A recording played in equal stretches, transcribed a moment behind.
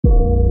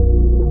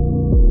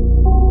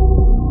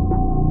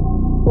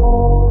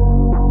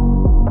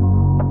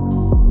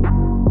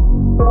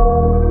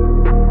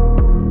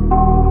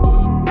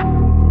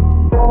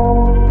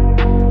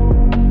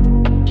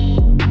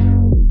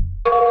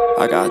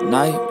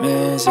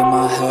nightmares in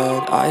my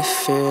head. I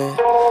fear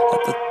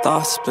that the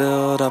thoughts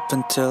build up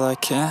until I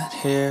can't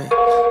hear,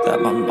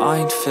 that my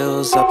mind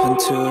fills up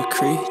into a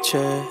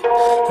creature,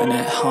 and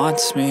it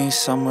haunts me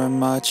somewhere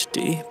much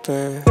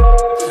deeper.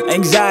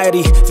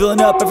 Anxiety,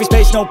 filling up every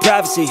space, no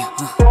privacy.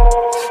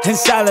 And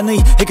silently,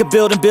 it could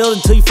build and build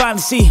until you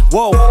finally see,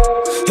 whoa,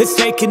 it's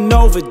taking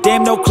over,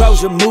 damn, no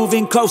closure,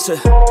 moving closer.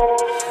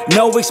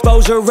 No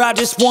exposure, I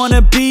just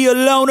wanna be a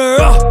loner.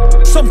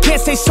 Some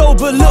can't stay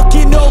sober,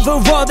 looking over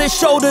all their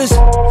shoulders,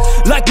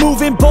 like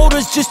moving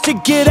boulders just to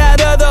get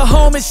out of the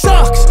home. It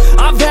sucks,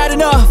 I've had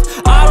enough,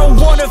 I don't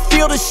wanna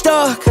feel the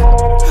stuck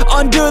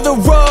under the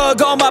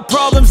rug, all my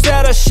problems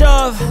that I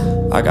shove.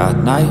 I got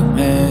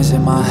nightmares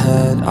in my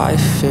head. I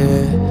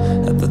fear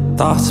that the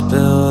thoughts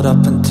build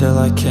up until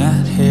I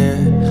can't hear,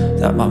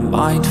 that my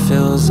mind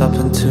fills up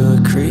into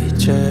a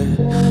creature,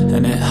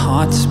 and it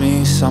haunts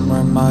me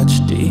somewhere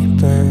much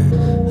deeper.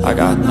 I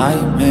got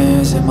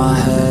nightmares in my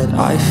head.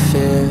 I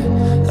fear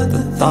that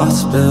the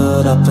thoughts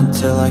build up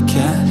until I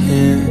can't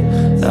hear,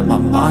 that my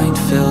mind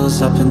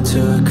fills up into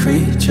a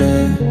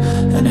creature,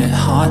 and it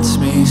haunts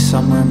me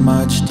somewhere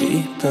much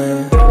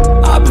deeper.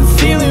 I've been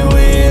feeling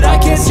weird, I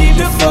can't seem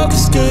to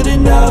focus good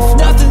enough.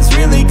 Nothing's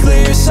really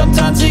clear,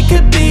 sometimes it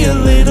could be a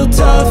little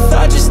tough.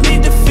 I just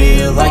need to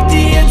feel like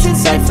the end's in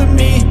sight for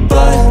me,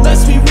 but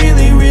let's be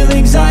really real,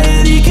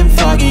 anxiety can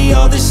foggy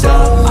all this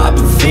stuff. I've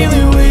been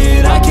feeling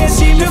weird, I can't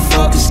seem to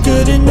focus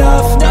good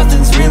enough.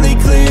 Nothing's really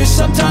clear,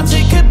 sometimes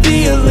it could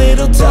be a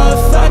little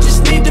tough. I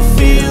just need to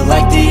feel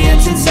like the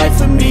end's in sight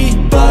for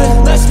me,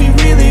 but let's be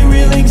really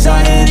real,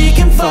 anxiety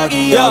can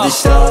foggy all this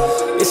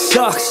stuff. It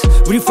sucks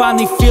when you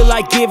finally feel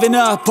like giving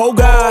up. Oh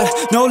God,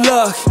 no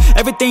luck,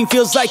 everything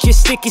feels like you're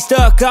sticky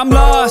stuck. I'm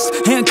lost,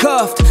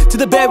 handcuffed to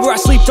the bed where I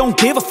sleep, don't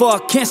give a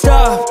fuck. Can't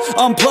stop,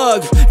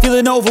 unplug,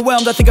 feeling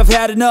overwhelmed, I think I've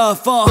had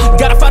enough.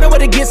 Gotta find a way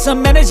to get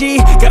some energy,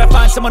 gotta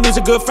find someone who's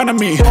a good friend of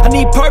me. I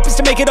need purpose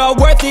to make it all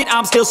worth it,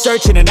 I'm still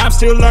searching and I'm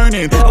still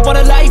learning. I want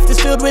a life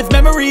that's filled with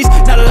memories,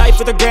 not a life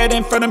with regret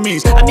in front of me.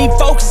 I need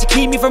focus to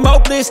keep me from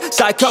hopeless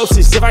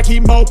psychosis if I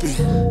keep moping.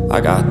 I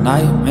got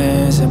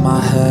nightmares in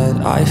my head.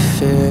 I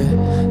fear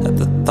that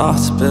the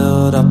thoughts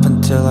build up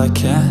until I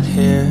can't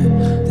hear,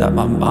 that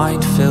my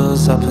mind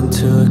fills up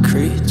into a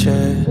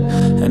creature,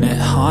 and it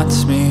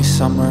haunts me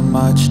somewhere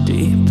much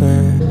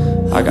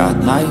deeper. I got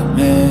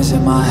nightmares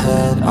in my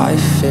head. I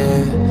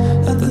fear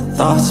that the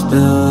thoughts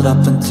build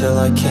up until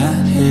I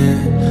can't hear,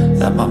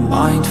 that my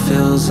mind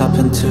fills up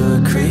into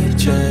a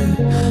creature,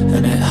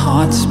 and it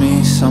haunts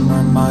me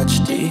somewhere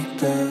much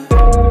deeper.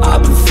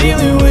 I've been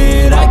feeling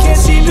weird, I can't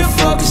seem to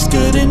focus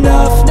good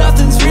enough.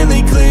 Nothing's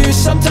really clear,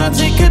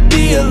 sometimes it could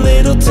be a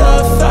little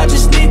tough. I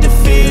just need to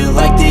feel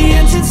like the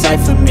end's in sight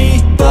for me,